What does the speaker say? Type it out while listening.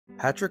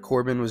Patrick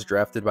Corbin was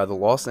drafted by the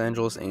Los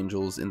Angeles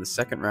Angels in the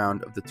second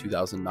round of the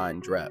 2009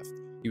 draft.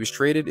 He was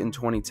traded in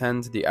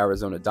 2010 to the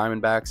Arizona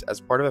Diamondbacks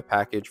as part of a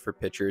package for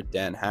pitcher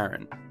Dan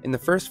Haren. In the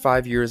first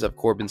 5 years of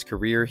Corbin's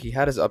career, he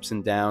had his ups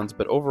and downs,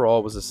 but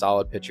overall was a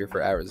solid pitcher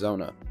for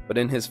Arizona. But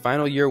in his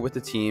final year with the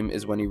team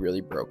is when he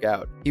really broke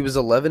out. He was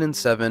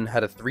 11-7,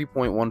 had a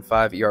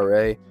 3.15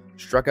 ERA,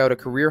 struck out a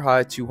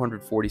career-high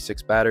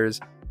 246 batters,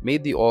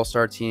 made the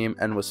All-Star team,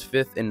 and was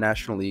 5th in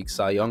National League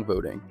Cy Young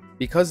voting.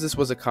 Because this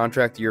was a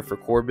contract year for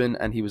Corbin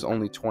and he was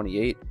only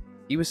 28,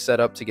 he was set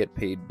up to get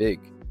paid big.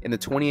 In the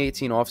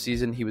 2018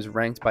 offseason, he was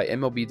ranked by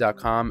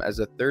MLB.com as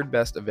the third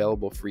best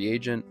available free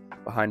agent,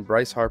 behind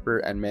Bryce Harper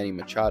and Manny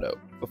Machado.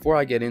 Before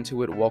I get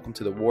into it, welcome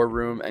to the War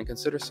Room and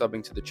consider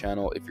subbing to the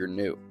channel if you're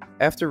new.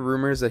 After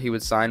rumors that he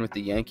would sign with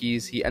the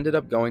Yankees, he ended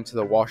up going to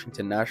the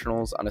Washington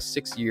Nationals on a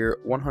 6-year,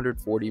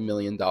 $140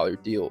 million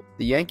deal.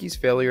 The Yankees'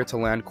 failure to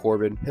land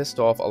Corbin pissed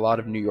off a lot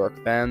of New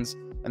York fans,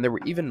 and they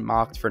were even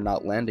mocked for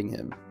not landing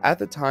him. At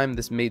the time,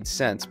 this made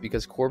sense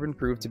because Corbin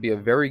proved to be a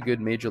very good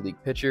major league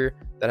pitcher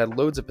that had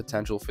loads of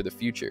potential for the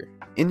future.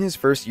 In his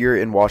first year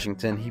in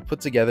Washington, he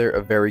put together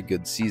a very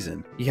good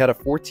season. He had a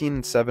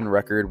 14-7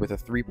 record with a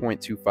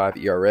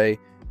 3.25 ERA,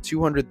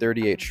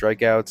 238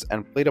 strikeouts,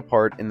 and played a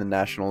part in the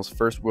Nationals'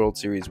 first World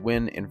Series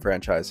win in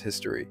franchise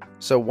history.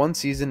 So one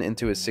season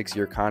into his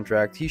 6-year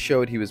contract, he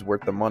showed he was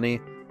worth the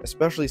money,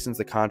 especially since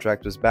the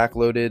contract was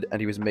backloaded and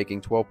he was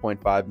making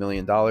 $12.5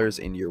 million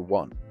in year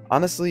 1.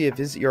 Honestly, if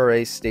his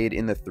ERA stayed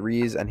in the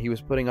 3s and he was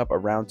putting up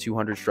around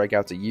 200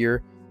 strikeouts a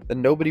year, then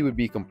nobody would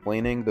be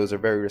complaining. Those are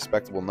very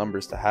respectable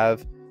numbers to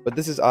have, but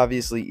this is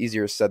obviously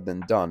easier said than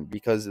done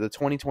because the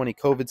 2020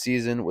 COVID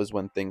season was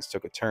when things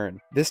took a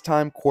turn. This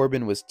time,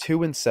 Corbin was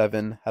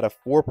 2-7, had a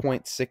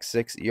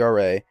 4.66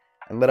 ERA,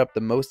 and led up the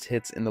most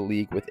hits in the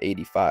league with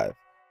 85.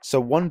 So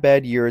one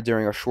bad year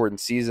during a shortened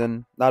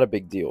season, not a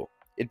big deal.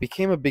 It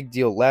became a big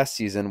deal last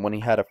season when he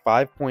had a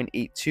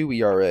 5.82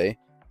 ERA,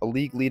 a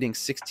league-leading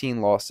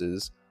 16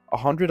 losses,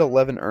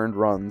 111 earned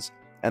runs,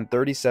 and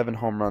 37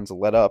 home runs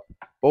let up,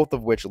 both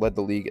of which led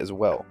the league as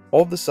well.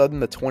 All of a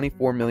sudden, the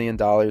 $24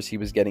 million he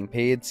was getting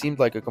paid seemed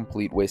like a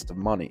complete waste of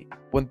money.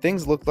 When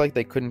things looked like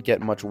they couldn't get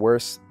much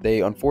worse,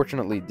 they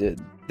unfortunately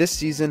did. This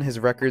season, his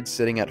record's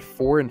sitting at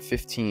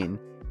 4-15.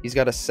 He's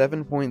got a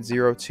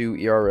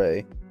 7.02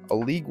 ERA, a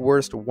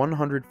league-worst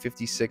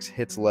 156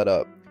 hits let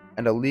up,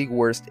 and a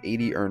league-worst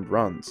 80 earned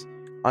runs.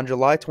 On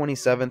July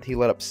 27th, he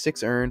let up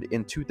 6 earned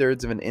in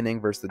 2/3 of an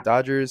inning versus the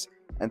Dodgers,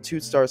 and 2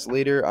 starts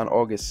later, on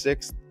August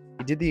 6th,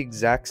 he did the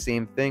exact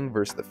same thing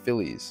versus the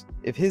Phillies.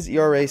 If his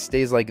ERA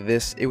stays like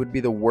this, it would be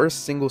the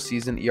worst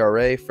single-season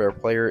ERA for a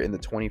player in the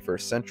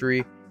 21st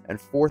century, and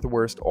 4th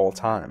worst all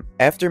time.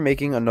 After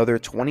making another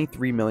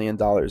 $23 million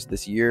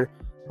this year,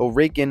 he'll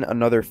rake in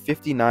another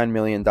 $59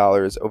 million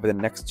over the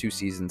next 2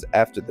 seasons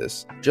after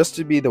this, just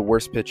to be the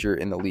worst pitcher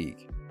in the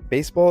league.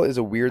 Baseball is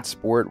a weird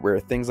sport where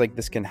things like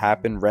this can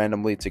happen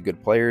randomly to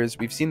good players.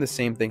 We've seen the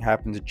same thing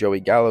happen to Joey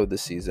Gallo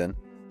this season,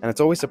 and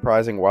it's always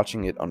surprising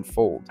watching it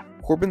unfold.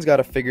 Corbin's got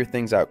to figure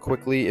things out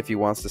quickly if he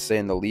wants to stay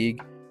in the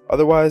league,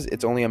 otherwise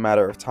it's only a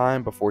matter of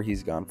time before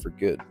he's gone for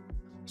good.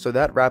 So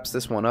that wraps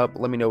this one up.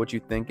 Let me know what you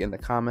think in the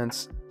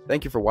comments.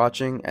 Thank you for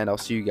watching, and I'll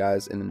see you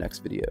guys in the next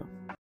video.